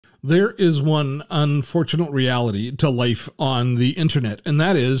There is one unfortunate reality to life on the internet, and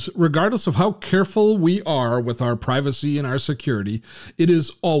that is, regardless of how careful we are with our privacy and our security, it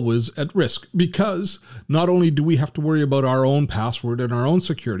is always at risk, because not only do we have to worry about our own password and our own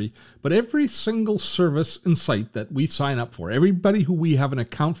security, but every single service and site that we sign up for, everybody who we have an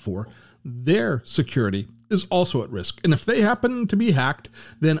account for, their security is also at risk. And if they happen to be hacked,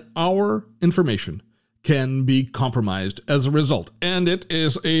 then our information can be compromised as a result. And it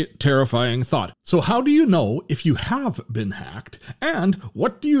is a terrifying thought. So how do you know if you have been hacked? And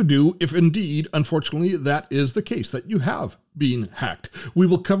what do you do if indeed, unfortunately, that is the case, that you have been hacked? We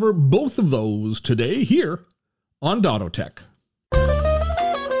will cover both of those today here on Dottotech.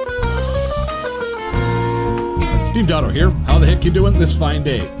 Steve Dotto here. How the heck you doing this fine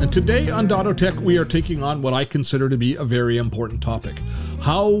day? And today on Dottotech, we are taking on what I consider to be a very important topic.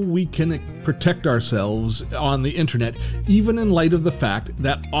 How we can protect ourselves on the internet, even in light of the fact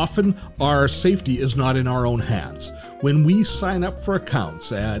that often our safety is not in our own hands. When we sign up for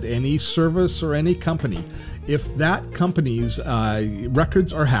accounts at any service or any company, if that company's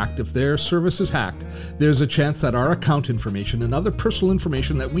records are hacked, if their service is hacked, there's a chance that our account information and other personal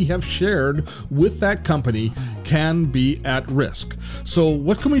information that we have shared with that company can be at risk. So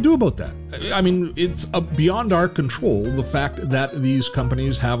what can we do about that? I mean, it's beyond our control, the fact that these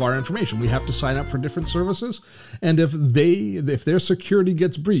companies have our information. We have to sign up for different services, and if their security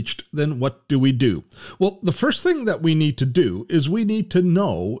gets breached, then what do we do? Well, the first thing that we need to do is we need to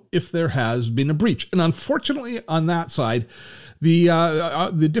know if there has been a breach. And unfortunately, on that side,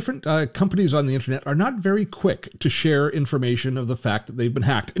 the different companies on the internet are not very quick to share information of the fact that they've been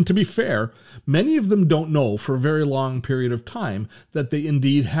hacked. And to be fair, many of them don't know for a very long period of time that they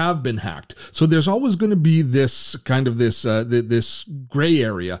indeed have been hacked. So there's always going to be this kind of this gray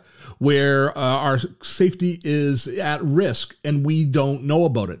area where our safety is at risk and we don't know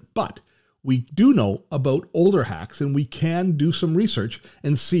about it. But we do know about older hacks, and we can do some research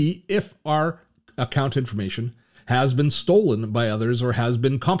and see if our account information has been stolen by others or has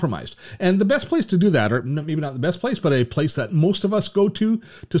been compromised. And the best place to do that, or maybe not the best place, but a place that most of us go to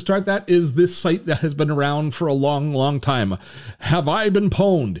start that, is this site that has been around for a long, long time. Have I been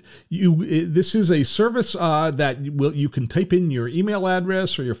pwned? This is a service that you can type in your email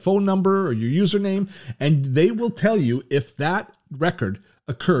address or your phone number or your username, and they will tell you if that record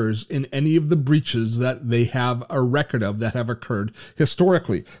occurs in any of the breaches that they have a record of that have occurred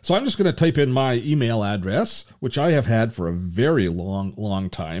historically. So I'm just going to type in my email address, which I have had for a very long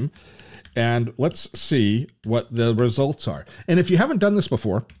time, and let's see what the results are. And if you haven't done this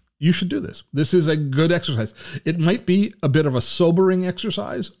before, you should do this. This is a good exercise. It might be a bit of a sobering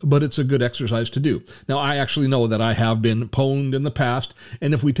exercise, but it's a good exercise to do. Now, I actually know that I have been pwned in the past,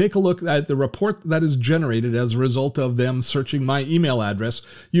 and if we take a look at the report that is generated as a result of them searching my email address,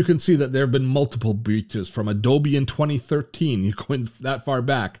 you can see that there have been multiple breaches, from Adobe in 2013, you go in that far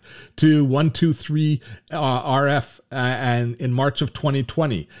back, to 123 RF and in March of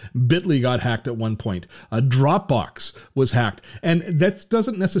 2020. Bitly got hacked at one point. Dropbox was hacked, and that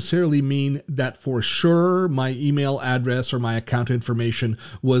doesn't necessarily mean that for sure my email address or my account information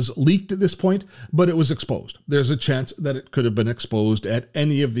was leaked at this point, but it was exposed. There's a chance that it could have been exposed at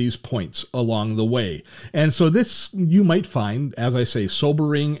any of these points along the way. And so this, you might find, as I say,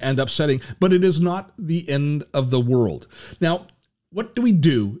 sobering and upsetting, but it is not the end of the world. Now, what do we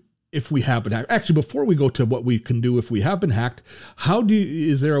do if we have been hacked? Actually, before we go to what we can do if we have been hacked,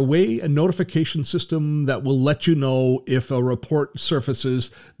 is there a notification system that will let you know if a report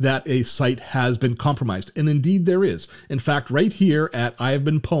surfaces that a site has been compromised? And indeed there is. In fact, right here at I have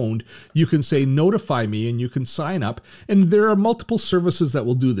been pwned, you can say notify me, and you can sign up. And there are multiple services that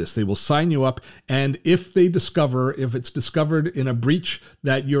will do this. They will sign you up, and if it's discovered in a breach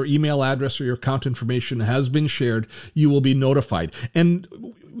that your email address or your account information has been shared, you will be notified. And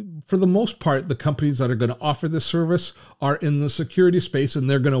for the most part, the companies that are going to offer this service are in the security space, and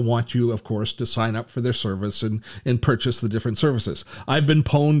they're going to want you, of course, to sign up for their service and purchase the different services. I've Been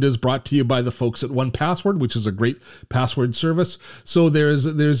Pwned is brought to you by the folks at 1Password, which is a great password service. So there's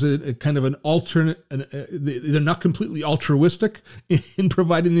a kind of an alternate, they're not completely altruistic in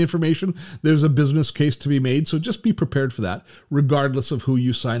providing the information. There's a business case to be made, so just be prepared for that, regardless of who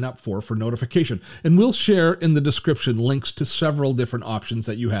you sign up for notification. And we'll share in the description links to several different options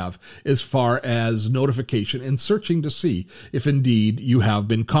that you have as far as notification and searching to see if indeed you have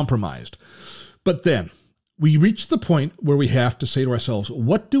been compromised. But then, we reach the point where we have to say to ourselves,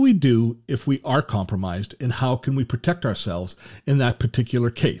 what do we do if we are compromised, and how can we protect ourselves in that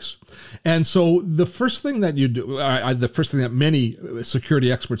particular case? And so the first thing that you do, the first thing that many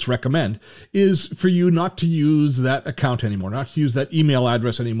security experts recommend is for you not to use that account anymore, not to use that email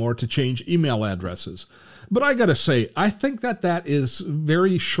address anymore, to change email addresses. But I gotta say, I think that that is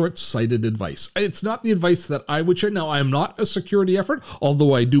very short-sighted advice. It's not the advice that I would share. Now, I am not a security expert,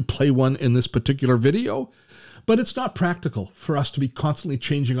 although I do play one in this particular video. But it's not practical for us to be constantly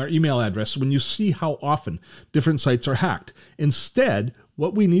changing our email address when you see how often different sites are hacked. Instead,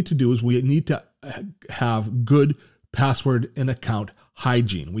 what we need to do is we need to have good password and account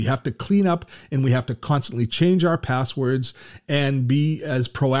hygiene. We have to clean up, and we have to constantly change our passwords and be as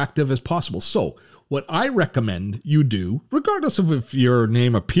proactive as possible. So what I recommend you do, regardless of if your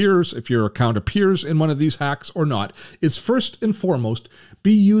name appears, if your account appears in one of these hacks or not, is first and foremost,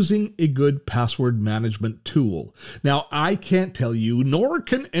 be using a good password management tool. Now, I can't tell you, nor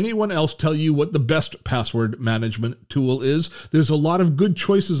can anyone else tell you what the best password management tool is. There's a lot of good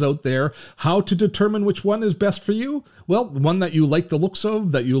choices out there. How to determine which one is best for you? Well, one that you like the looks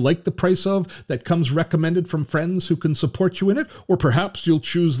of, that you like the price of, that comes recommended from friends who can support you in it, or perhaps you'll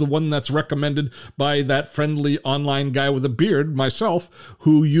choose the one that's recommended by that friendly online guy with a beard, myself,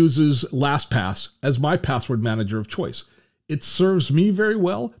 who uses LastPass as my password manager of choice. It serves me very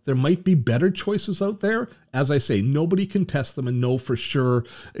well. There might be better choices out there. As I say, nobody can test them and know for sure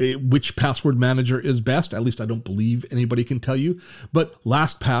which password manager is best. At least I don't believe anybody can tell you. But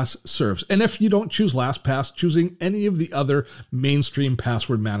LastPass serves. And if you don't choose LastPass, choosing any of the other mainstream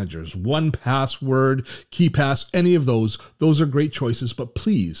password managers, 1Password, KeePass, any of those are great choices. But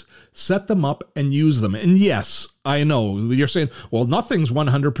please set them up and use them. And yes, I know you're saying, well, nothing's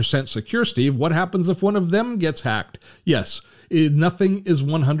 100% secure, Steve. What happens if one of them gets hacked? Yes. Nothing is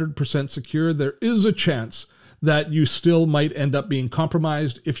 100% secure. There is a chance that you still might end up being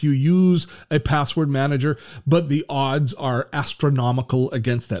compromised if you use a password manager, but the odds are astronomical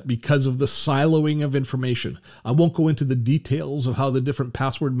against that because of the siloing of information. I won't go into the details of how the different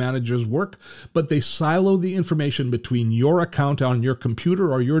password managers work, but they silo the information between your account on your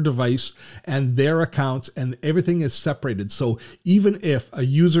computer or your device and their accounts, and everything is separated. So even if a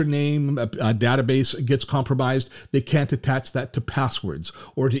username, a database gets compromised, they can't attach that to passwords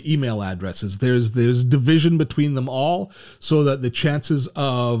or to email addresses. There's division between them all, so that the chances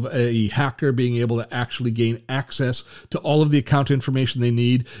of a hacker being able to actually gain access to all of the account information they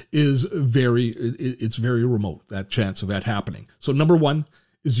need is very remote, that chance of that happening. So number one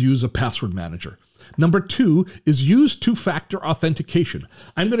is use a password manager. Number two is use two-factor authentication.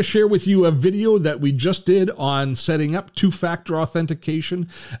 I'm going to share with you a video that we just did on setting up two-factor authentication.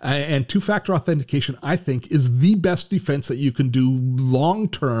 And two-factor authentication, I think, is the best defense that you can do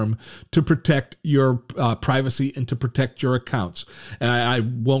long-term to protect your privacy and to protect your accounts. I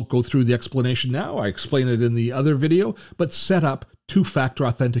won't go through the explanation now. I explain it in the other video, but set up two-factor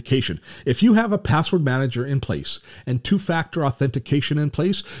authentication. If you have a password manager in place and two-factor authentication in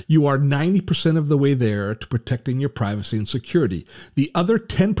place, you are 90% of the way there to protecting your privacy and security. The other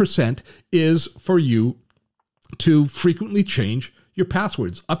 10% is for you to frequently change your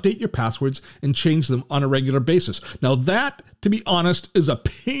passwords, update your passwords, and change them on a regular basis. Now that, to be honest, is a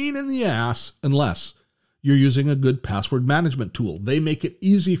pain in the ass unless you're using a good password management tool. They make it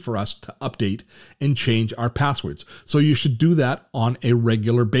easy for us to update and change our passwords. So you should do that on a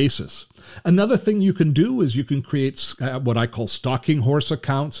regular basis. Another thing you can do is you can create what I call stalking horse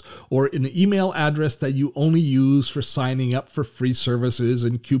accounts, or an email address that you only use for signing up for free services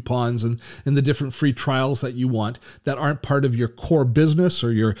and coupons and the different free trials that you want that aren't part of your core business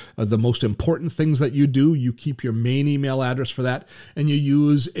or the most important things that you do. You keep your main email address for that, and you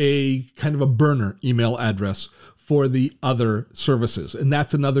use a kind of a burner email address for the other services. And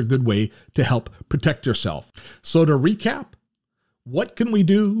that's another good way to help protect yourself. So to recap, what can we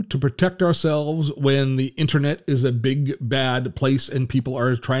do to protect ourselves when the internet is a big, bad place and people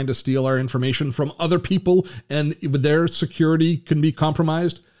are trying to steal our information from other people and their security can be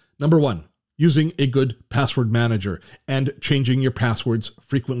compromised? Number one, using a good password manager and changing your passwords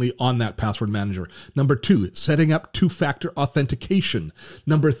frequently on that password manager. Number two, setting up two-factor authentication.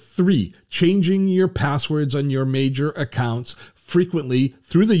 Number three, changing your passwords on your major accounts frequently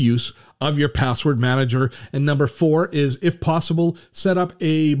through the use of your password manager. And number 4 is, if possible, set up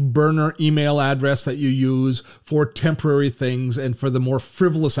a burner email address that you use for temporary things and for the more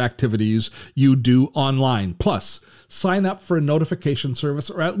frivolous activities you do online. Plus, sign up for a notification service,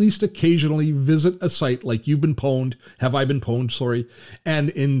 or at least occasionally visit a site like You've Been Pwned, Have I Been Pwned, sorry,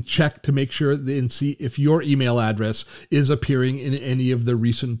 and check to make sure and see if your email address is appearing in any of the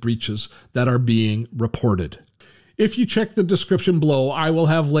recent breaches that are being reported. If you check the description below, I will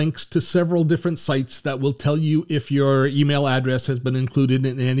have links to several different sites that will tell you if your email address has been included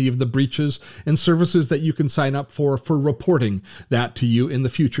in any of the breaches, and services that you can sign up for reporting that to you in the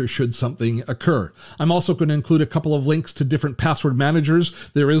future should something occur. I'm also going to include a couple of links to different password managers.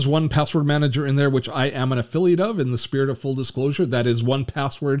 There is one password manager in there which I am an affiliate of, in the spirit of full disclosure. That is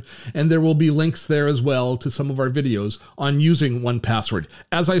 1Password, and there will be links there as well to some of our videos on using 1Password.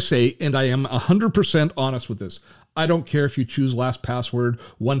 As I say, and I am 100% honest with this, I don't care if you choose LastPassword,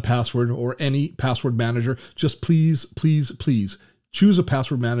 1Password, or any password manager. Just please, please, please choose a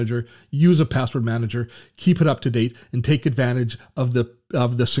password manager, use a password manager, keep it up to date, and take advantage of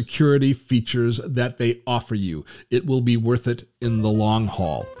the security features that they offer you. It will be worth it in the long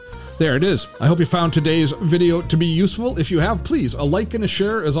haul. There it is. I hope you found today's video to be useful. If you have, please, a like and a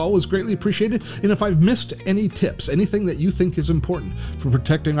share is always greatly appreciated. And if I've missed any tips, anything that you think is important for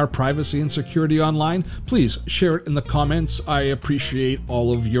protecting our privacy and security online, please share it in the comments. I appreciate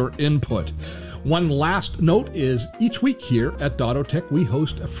all of your input. One last note is, each week here at Dottotech, we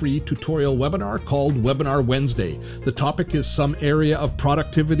host a free tutorial webinar called Webinar Wednesday. The topic is some area of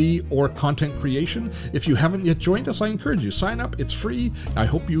productivity or content creation. If you haven't yet joined us, I encourage you, sign up. It's free. I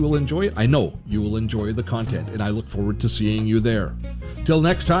hope you will enjoy it. I know you will enjoy the content, and I look forward to seeing you there. Till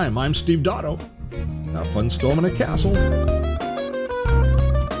next time, I'm Steve Dotto. Have fun storming a castle.